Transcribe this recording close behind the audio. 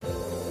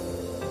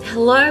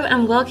Hello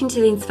and welcome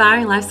to the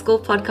Inspiring Life School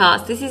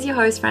podcast. This is your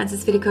host,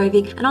 Frances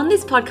Vidakovic, and on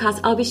this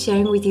podcast, I'll be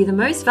sharing with you the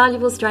most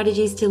valuable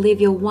strategies to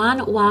live your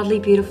one wildly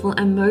beautiful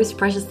and most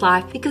precious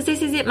life. Because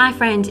this is it, my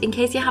friend. In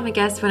case you haven't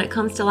guessed, when it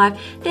comes to life,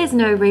 there's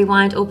no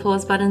rewind or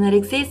pause button that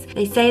exists.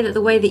 They say that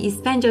the way that you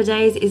spend your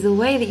days is the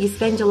way that you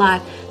spend your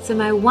life. So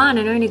my one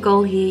and only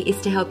goal here is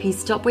to help you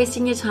stop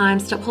wasting your time,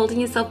 stop holding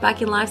yourself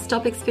back in life,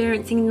 stop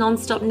experiencing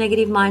non-stop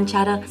negative mind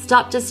chatter,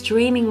 stop just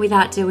dreaming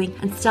without doing,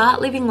 and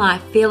start living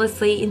life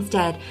fearlessly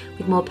instead,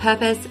 with more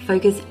purpose,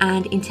 focus,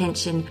 and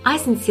intention. I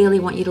sincerely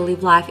want you to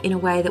live life in a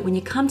way that when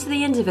you come to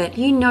the end of it,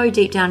 you know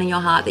deep down in your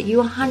heart that you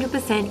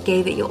 100%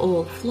 gave it your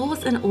all,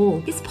 flaws and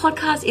all. This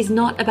podcast is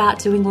not about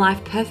doing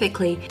life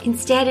perfectly.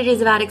 Instead, it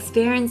is about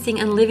experiencing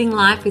and living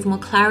life with more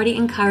clarity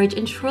and courage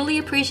and truly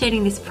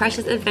appreciating this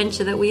precious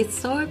adventure that we are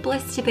so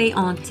blessed to be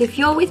on. So if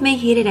you're with me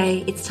here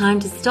today, it's time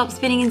to stop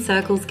spinning in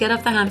circles, get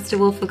off the hamster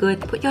wheel for good,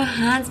 put your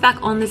hands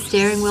back on the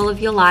steering wheel of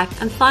your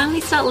life, and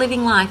finally start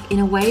living life in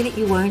a way that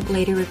you won't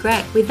later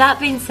regret. With that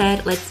being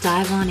said, let's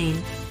dive on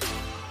in.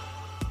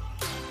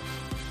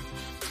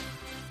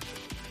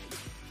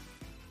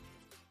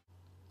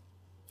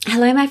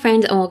 Hello, my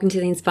friend, and welcome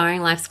to the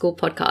Inspiring Life School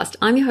podcast.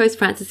 I'm your host,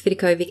 Frances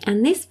Vidakovic,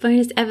 and this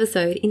bonus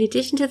episode, in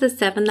addition to the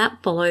 7 that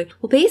follow,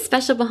 will be a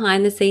special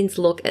behind-the-scenes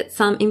look at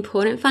some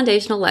important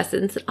foundational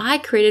lessons that I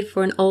created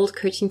for an old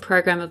coaching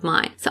program of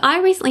mine. So I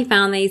recently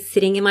found these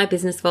sitting in my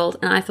business vault,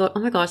 and I thought, oh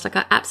my gosh,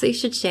 I absolutely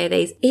should share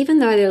these. Even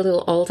though they're a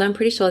little old, I'm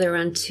pretty sure they're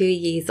around 2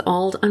 years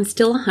old, I'm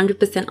still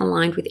 100%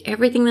 aligned with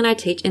everything that I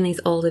teach in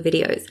these older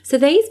videos. So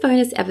these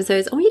bonus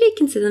episodes, I want you to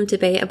consider them to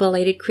be a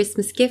belated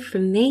Christmas gift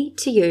from me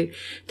to you.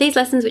 These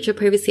lessons, which were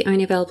previously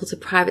only available to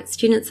private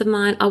students of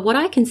mine, are what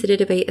I consider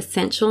to be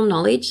essential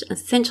knowledge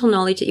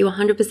that you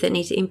 100%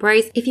 need to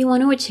embrace if you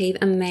want to achieve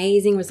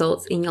amazing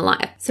results in your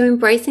life. So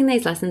embracing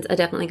these lessons are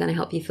definitely going to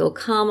help you feel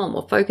calmer,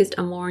 more focused,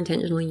 and more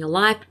intentional in your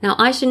life. Now,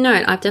 I should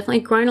note, I've definitely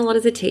grown a lot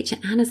as a teacher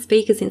and a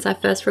speaker since I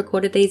first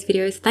recorded these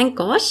videos, thank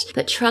gosh.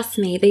 But trust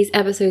me, these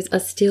episodes are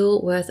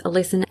still worth a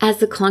listen, as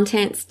the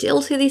content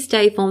still to this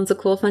day forms a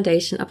core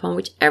foundation upon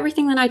which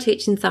everything that I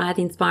teach inside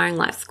the Inspiring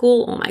Life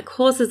School, all my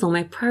courses, all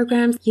my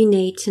programs, you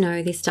need to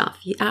know this stuff.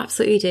 You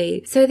absolutely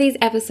do. So these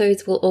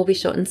episodes will all be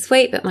short and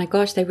sweet, but my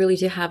gosh, they really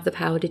do have the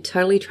power to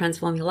totally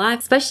transform your life,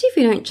 especially if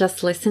you don't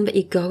just listen, but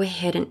you go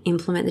ahead and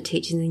implement the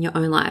teachings in your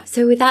own life.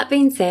 So with that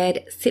being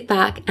said, sit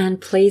back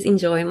and please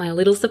enjoy my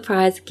little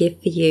surprise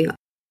gift for you.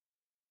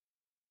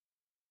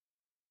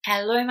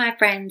 Hello, my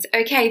friends.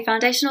 Okay,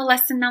 foundational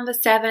lesson number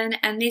 7,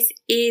 and this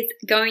is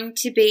going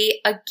to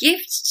be a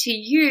gift to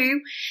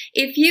you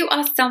if you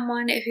are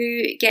someone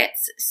who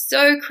gets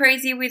so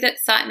crazy with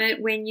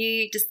excitement when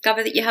you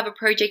discover that you have a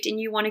project and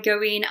you want to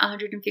go in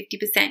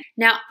 150%.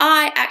 Now,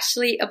 I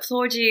actually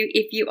applaud you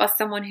if you are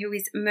someone who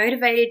is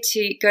motivated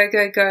to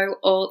go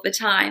all the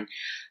time.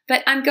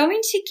 But I'm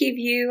going to give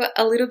you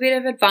a little bit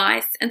of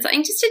advice and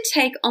something just to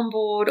take on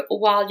board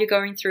while you're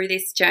going through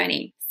this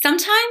journey.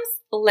 Sometimes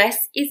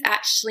less is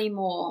actually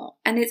more,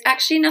 and there's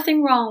actually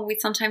nothing wrong with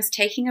sometimes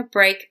taking a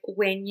break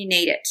when you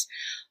need it.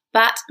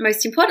 But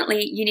most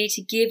importantly, you need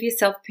to give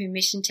yourself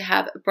permission to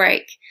have a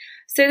break.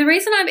 So the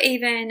reason I'm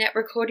even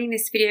recording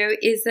this video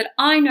is that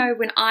I know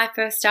when I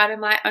first started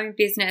my own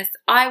business,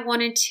 I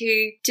wanted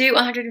to do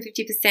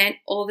 150%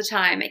 all the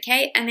time,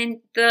 okay? And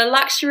then the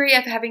luxury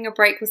of having a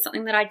break was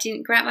something that I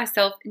didn't grant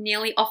myself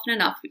nearly often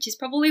enough, which is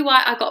probably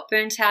why I got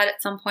burnt out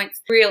at some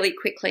points really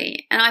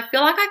quickly. And I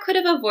feel like I could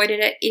have avoided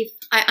it if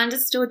I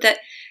understood that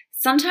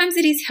sometimes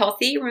it is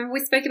healthy. Remember,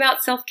 we spoke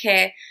about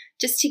self-care,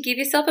 just to give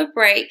yourself a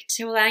break,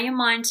 to allow your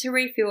mind to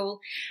refuel,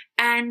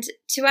 and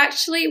to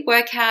actually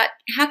work out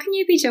how can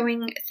you be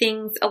doing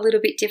things a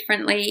little bit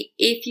differently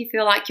if you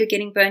feel like you're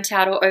getting burnt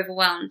out or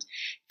overwhelmed.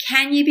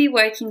 Can you be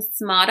working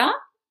smarter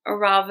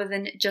rather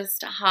than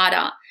just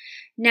harder?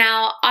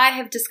 Now, I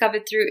have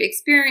discovered through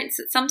experience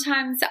that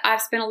sometimes I've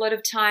spent a lot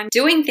of time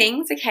doing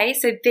things, okay,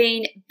 so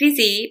being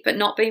busy but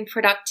not being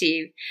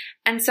productive.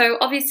 And so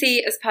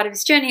obviously as part of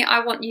this journey,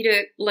 I want you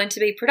to learn to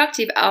be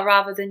productive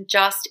rather than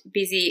just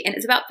busy. And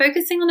it's about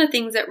focusing on the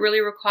things that really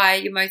require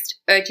your most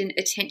urgent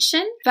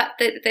attention, but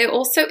that they're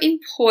also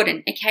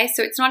important, okay?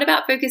 So it's not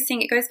about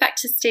focusing, it goes back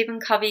to Stephen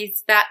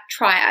Covey's that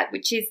triad,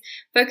 which is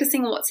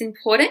focusing on what's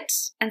important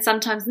and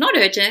sometimes not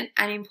urgent,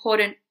 and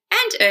important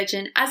and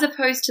urgent, as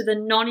opposed to the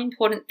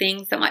non-important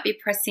things that might be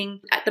pressing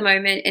at the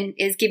moment and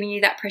is giving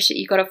you that pressure.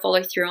 You got to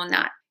follow through on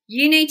that.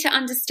 You need to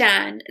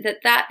understand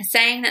that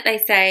saying that they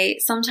say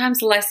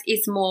sometimes less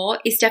is more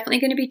is definitely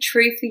going to be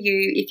true for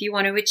you if you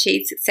want to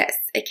achieve success,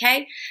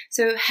 okay?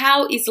 So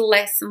how is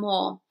less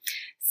more?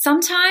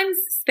 Sometimes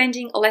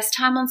spending less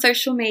time on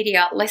social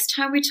media, less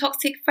time with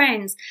toxic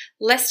friends,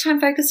 less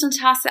time focused on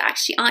tasks that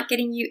actually aren't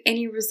getting you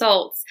any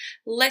results,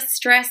 less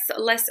stress,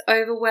 less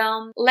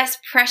overwhelm, less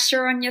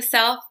pressure on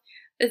yourself,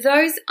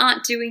 those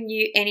aren't doing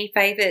you any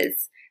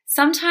favors.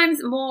 Sometimes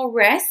more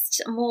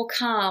rest, more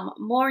calm,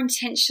 more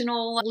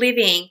intentional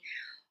living,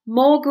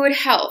 more good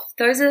health,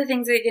 those are the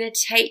things that are going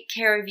to take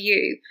care of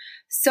you.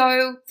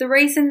 So the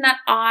reason that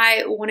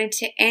I wanted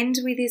to end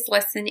with this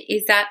lesson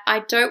is that I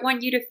don't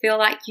want you to feel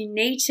like you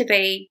need to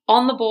be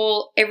on the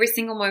ball every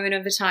single moment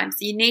of the time. So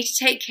you need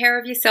to take care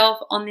of yourself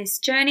on this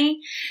journey.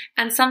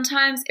 And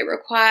sometimes it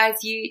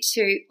requires you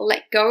to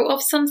let go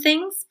of some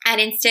things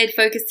and instead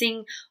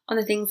focusing on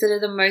the things that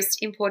are the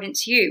most important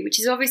to you, which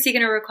is obviously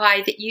going to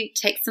require that you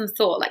take some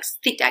thought, like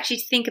actually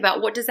think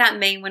about, what does that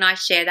mean when I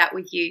share that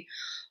with you?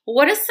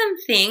 What are some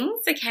things,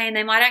 okay, and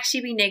they might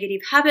actually be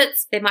negative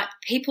habits, there might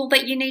be people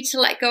that you need to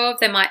let go of,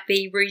 there might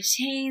be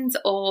routines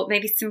or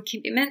maybe some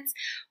commitments.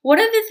 What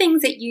are the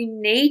things that you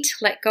need to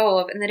let go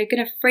of and that are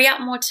going to free up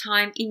more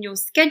time in your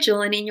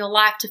schedule and in your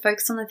life to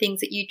focus on the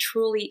things that you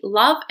truly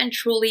love and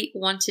truly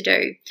want to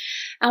do?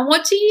 And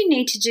what do you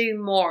need to do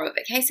more of?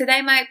 Okay, so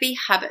they might be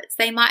habits,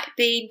 they might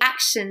be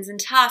actions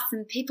and tasks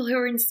and people who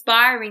are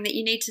inspiring that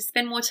you need to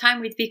spend more time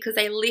with because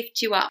they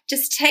lift you up.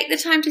 Just take the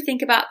time to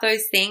think about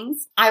those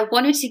things. I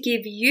wanted to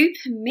give you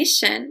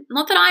permission,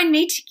 not that I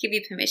need to give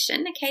you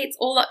permission, okay, it's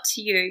all up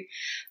to you,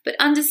 but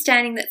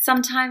understanding that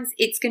sometimes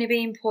it's going to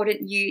be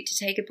important you to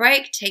take a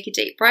break, take a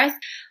deep breath.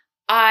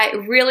 I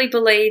really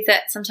believe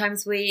that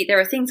sometimes there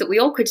are things that we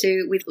all could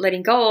do with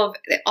letting go of.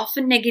 They're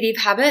often negative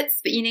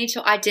habits, but you need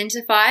to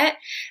identify it.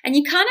 And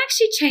you can't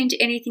actually change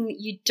anything that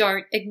you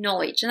don't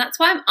acknowledge. And that's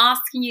why I'm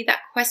asking you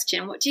that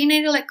question. What do you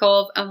need to let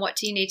go of and what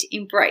do you need to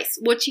embrace?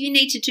 What do you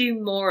need to do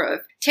more of?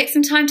 Take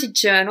some time to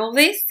journal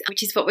this,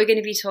 which is what we're going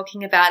to be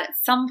talking about at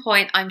some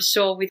point, I'm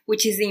sure,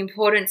 which is the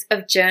importance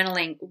of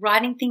journaling,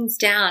 writing things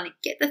down,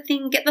 get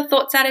the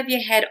thoughts out of your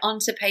head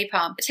onto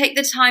paper. Take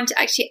the time to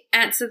actually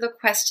answer the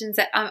questions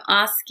that I'm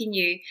asking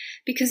you,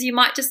 because you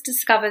might just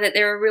discover that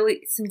there are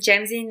really some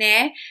gems in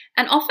there.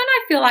 And often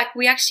I feel like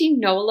we actually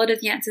know a lot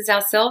of the answers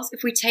ourselves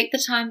if we take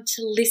the time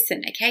to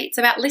listen, okay? It's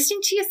about listening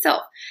to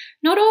yourself.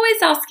 Not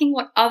always asking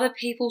what other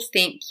people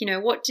think,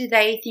 what do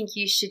they think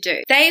you should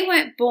do? They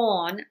weren't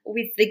born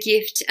with the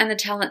gift and the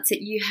talents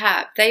that you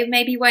have. They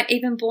maybe weren't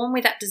even born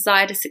with that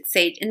desire to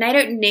succeed, and they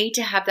don't need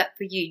to have that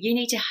for you. You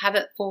need to have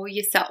it for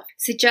yourself.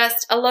 So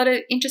just a lot of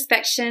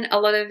introspection,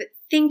 a lot of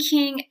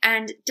thinking,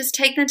 and just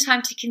taking the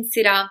time to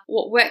consider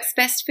what works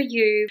best for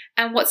you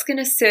and what's going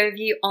to serve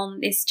you on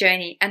this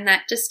journey. And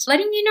that just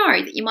letting you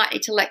know that you might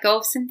need to let go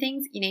of some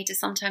things. You need to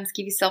sometimes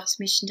give yourself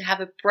permission to have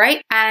a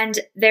break. And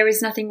there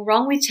is nothing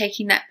wrong with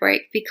taking that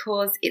break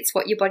because it's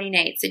what your body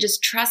needs. So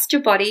just trust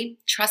your body,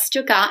 trust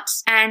your gut.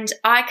 And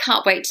I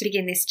can't wait to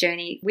begin this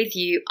journey with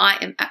you. I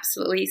am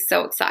absolutely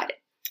so excited.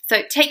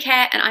 So take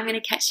care, and I'm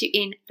going to catch you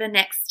in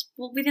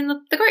within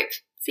the group.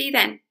 See you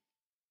then.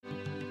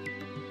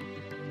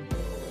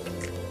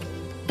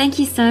 Thank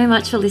you so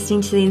much for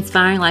listening to the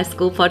Inspiring Life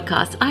School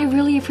podcast. I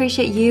really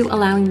appreciate you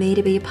allowing me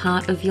to be a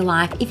part of your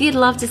life. If you'd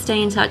love to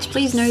stay in touch,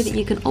 please know that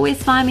you can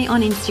always find me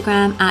on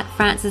Instagram at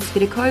Frances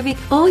Vidakovic,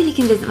 or you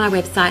can visit my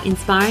website,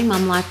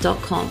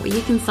 inspiringmumlife.com, where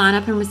you can sign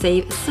up and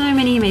receive so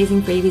many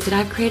amazing freebies that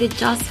I've created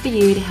just for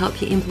you to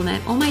help you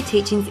implement all my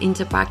teachings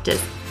into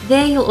practice.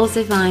 There you'll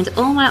also find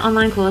all my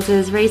online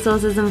courses,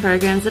 resources and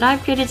programs that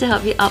I've created to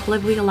help you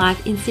up-level your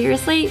life in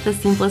seriously the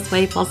simplest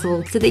way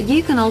possible, so that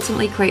you can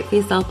ultimately create for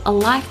yourself a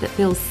life that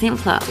feels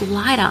simpler,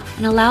 lighter,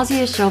 and allows you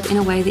to show up in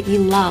a way that you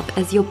love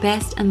as your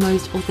best and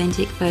most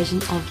authentic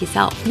version of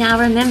yourself. Now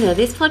remember,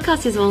 this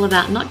podcast is all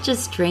about not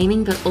just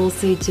dreaming but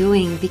also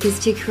doing, because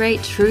to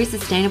create true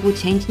sustainable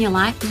change in your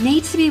life, you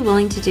need to be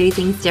willing to do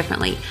things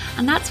differently.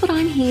 And that's what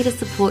I'm here to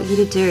support you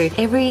to do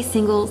every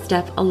single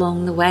step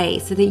along the way,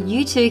 so that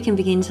you too can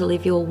begin to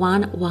live your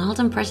one wild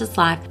and precious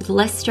life with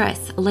less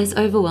stress, less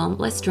overwhelm,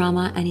 less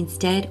drama, and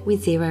instead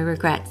with zero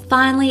regrets.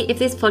 Finally, if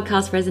this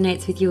podcast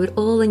resonates with you at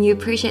all and you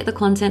appreciate the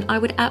content, I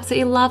would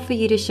absolutely love for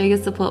you to show your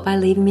support by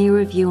leaving me a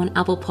review on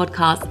Apple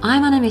Podcasts.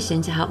 I'm on a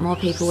mission to help more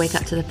people wake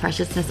up to the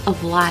preciousness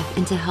of life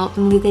and to help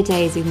them live their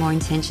days with more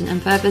intention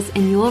and purpose,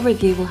 and your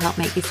review will help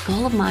make this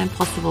goal of mine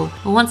possible.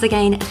 Well, once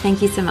again,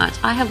 thank you so much.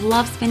 I have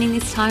loved spending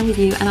this time with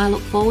you, and I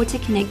look forward to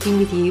connecting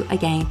with you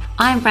again.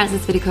 I am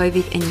Frances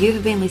Vidakovic, and you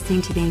have been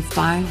listening to the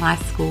Inspiring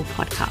Life School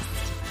podcast.